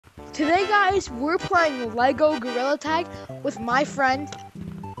Today, guys, we're playing Lego Gorilla Tag with my friend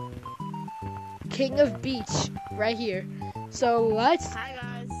KingofBeach right here. So let's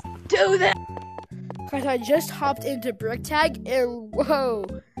do this. Guys, I just hopped into Brick Tag and whoa,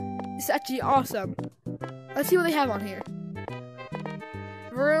 it's actually awesome. Let's see what they have on here.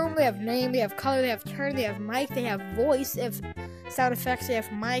 Room, they have name, they have color, they have turn, they have mic, they have voice, they have sound effects, they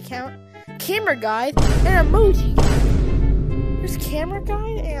have my account, camera guide, and emoji. There's camera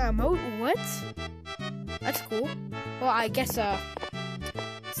guide and emoji. What? That's cool. Well, I guess,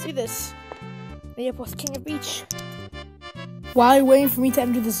 see this. Yep, with KingofBeach. While you're waiting for me to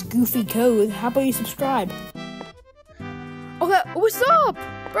enter this goofy code, how about you subscribe? Okay, what's up?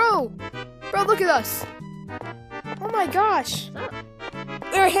 Bro, look at us. Oh my gosh.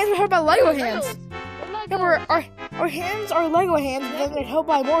 Our hands are held by Lego hands. Yeah, our hands are Lego hands, and then they're held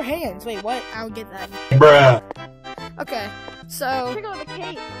by more hands. Wait, what? I don't get that. Bruh. Okay, so... Check out the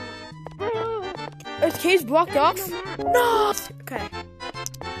cave. Is the cave's blocked off? No! Okay.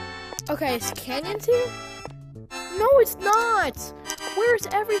 Okay, is Canyons here? No, it's not! Where's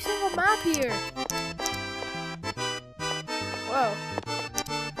every single map here? Whoa.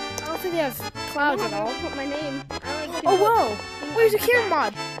 I don't think they have clouds at all. Put my name. Oh, whoa! Where's the camera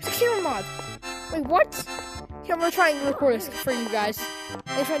mod? There's a camera mod. Wait, what? Here, I'm gonna try and record this for you guys.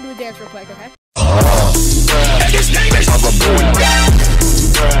 I'm trying to do a dance real quick, okay?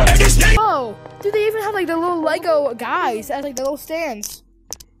 Oh! Dude, they even have like the little Lego guys as like the little stands.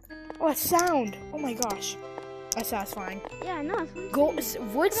 Oh, that sound! Oh my gosh. That's satisfying. Yeah, I know. Gold,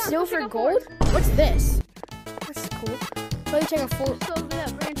 wood, silver, gold? What's this? That's cool. Let me check out full.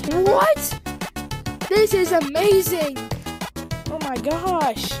 What? This is amazing! Oh my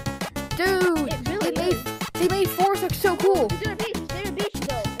gosh. Dude! It really they made forests look so cool. Is there a beach? Is there a beach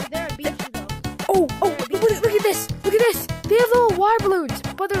though? Is there a beach though? Oh, look at this! Look at this! They have little water balloons,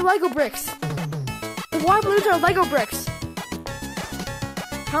 but they're Lego bricks. The water balloons are Lego bricks.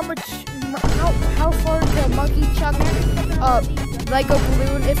 How far can a monkey chuck Lego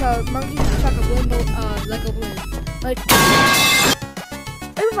balloon if a monkey can chuck a Lego balloon? Like, I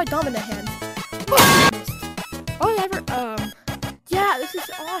have my dominant hand. Oh, never, yeah, this is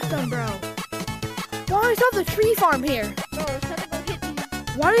awesome, bro. Why is that the tree farm here? No, it's time to go hit these.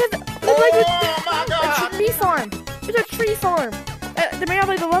 Why do you have a tree farm? It's a tree farm. They made out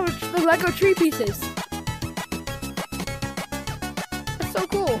like the Lego tree pieces. That's so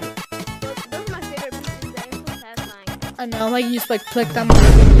cool. Those are my favorite pieces. They're so satisfying. I know, like you just like click them. I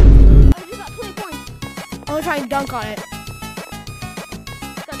just got 20 points. I'm gonna try and dunk on it.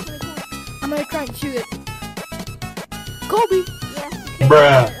 Got 20 points. I'm gonna try and shoot it. Kobe! Yeah. Okay.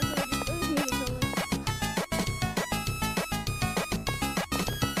 Bruh.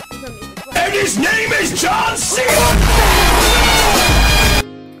 And his name is John C.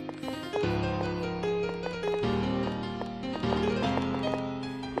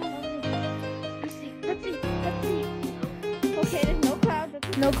 Let's see. Okay, there's no clouds.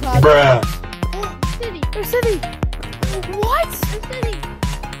 No clouds. Bruh. Oh, city. There's city! What? The city.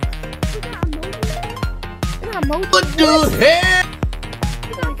 We got emojis. They got emojis. What the heck?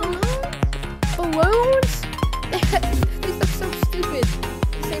 We got balloons. Balloons? These look so stupid at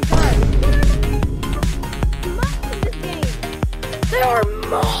the same time. Mods in this game. They are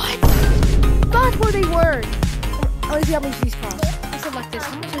mods! That's what they were! Let me see how much these cost. Let's select this.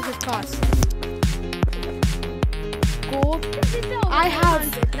 How much does this cost? Gold. I have...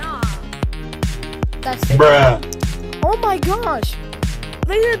 Nah. That's it. Bruh. Oh my gosh!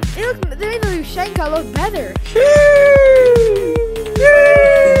 They made the Shanka look better.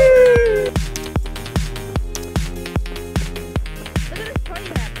 Look at this party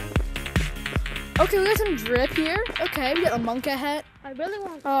hat. Okay, we got some drip here. Okay, we got a monkey hat. I really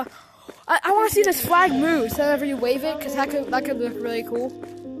want. I want to see this flag move. So whenever you wave it, because that could look really cool.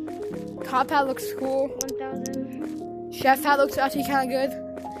 Top hat looks cool. 1,000. Chef hat looks actually kind of good.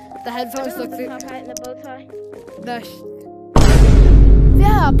 The headphones look good. Top hat and the bow tie.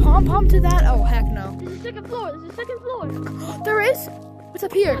 Yeah, pom to that. Oh heck no. This is second floor. There is. What's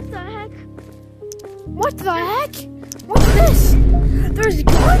up here? What the heck? What the heck? What's this? There's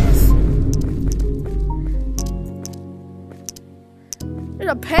guns.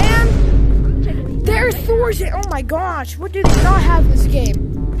 There's a pan. I'm checking these. There's Thor's here. Oh my gosh. What do they not have in this game?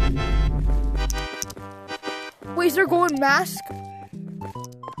 Wait, is there a golden mask?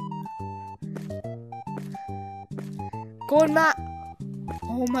 Golden mask.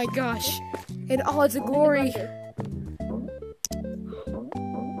 Oh my gosh. In all its glory.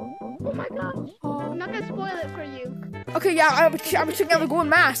 Oh my gosh. I'm not gonna spoil it for you. Okay, yeah, I'm checking out the golden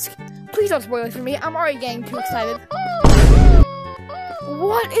mask. Please don't spoil it for me. I'm already getting too excited.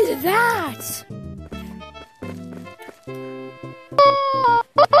 What is that?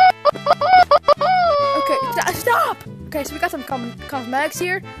 Okay, stop! Okay, so we got some cosmetics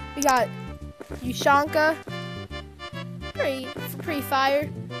here. We got Yushanka. Pretty fire.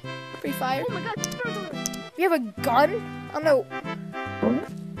 Pretty fire. Oh my god, We have a gun? I don't know.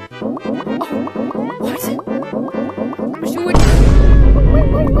 Oh, what? I'm shooting.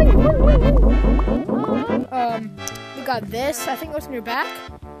 We got this. I think it was in your back.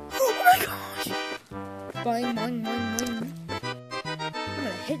 Oh my gosh! Boing, boing, boing, boing. I'm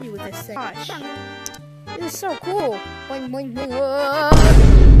gonna hit you with this thing. Gosh. This is so cool. Boing, boing,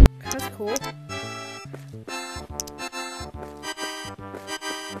 boing. That's cool.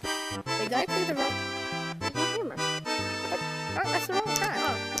 Wait, did I play the wrong hammer? Oh, that's the wrong track.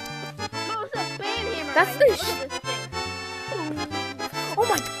 no, it's a fan hammer. That's right the here. Look at this thing. Oh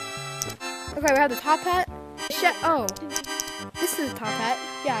my. Okay, we have the top hat. Oh, this is the top hat.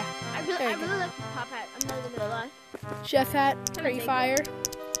 Yeah. I really like this top hat. I'm not even gonna lie. Chef hat. Pretty fire.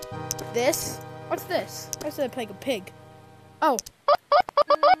 This. What's this? That's like a pig. Oh.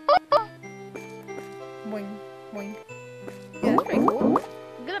 Boing, boing. Yeah, that's pretty cool.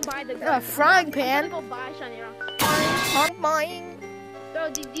 I'm gonna buy the Frying pan. I'm gonna go buy shiny rocks. Boing.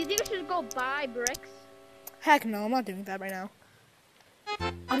 Bro, do you think I should go buy bricks? Heck no, I'm not doing that right now.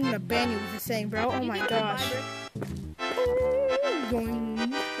 I'm gonna ban you with this thing, bro. Oh Do you my think I gosh. should buy bricks?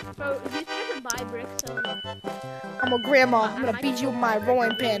 Boing. Bro, do you think I should buy bricks? So I'm a grandma. I'm gonna beat you with my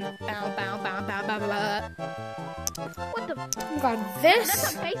rolling pin. Bow, bow, bow, bow, bow, bow. what the? We got this.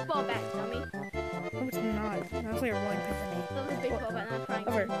 That's a baseball bat, dummy. No, it's not. That's like a rolling pin for me. That was a baseball bat, not a frying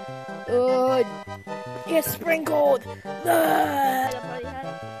pan. Over. It's sprinkled.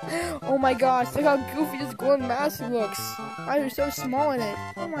 Oh my gosh, look how goofy this golden mask looks. Why are you so small in it?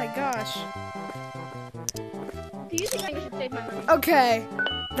 Oh my gosh. Do you think I should save my money? Okay,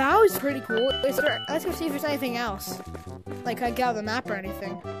 that was pretty cool. Let's go see if there's anything else. Like, I got the map or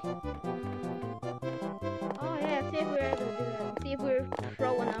anything. Oh yeah, see if we're able to do that. See if we're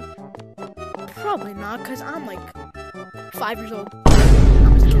pro enough. Probably not, because I'm like 5 years old.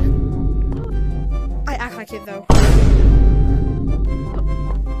 I'm just kidding. I act like it though.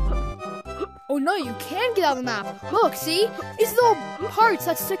 Oh no, you can get out of the map. Look, see? These little parts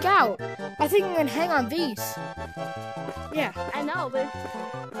that stick out. I think I can hang on these. Yeah. I know, but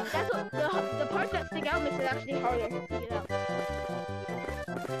that's what the parts that stick out makes it actually harder to get out.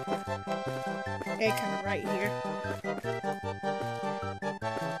 Yeah, kind of right here.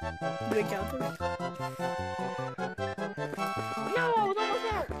 Did it go through? No, I was almost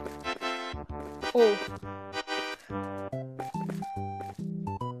out. Oh.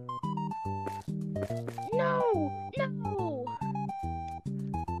 No.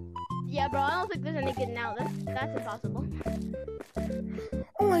 Yeah, bro, I don't think there's any getting out. That's impossible.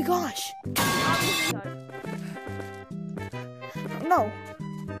 Oh my gosh. Obviously not. No.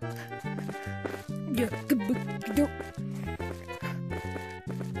 Look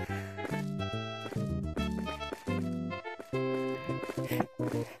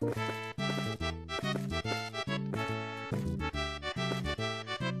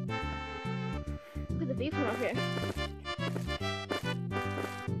at the view from up here.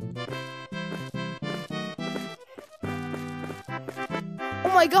 Oh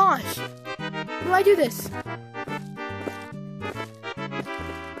my gosh. How do I do this?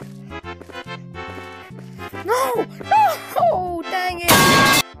 No! No! Dang it!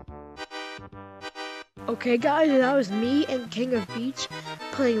 Okay guys, that was me and King of Beach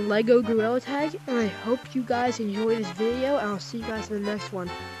playing Lego Gorilla Tag, and I hope you guys enjoyed this video, and I'll see you guys in the next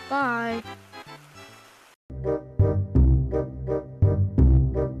one. Bye!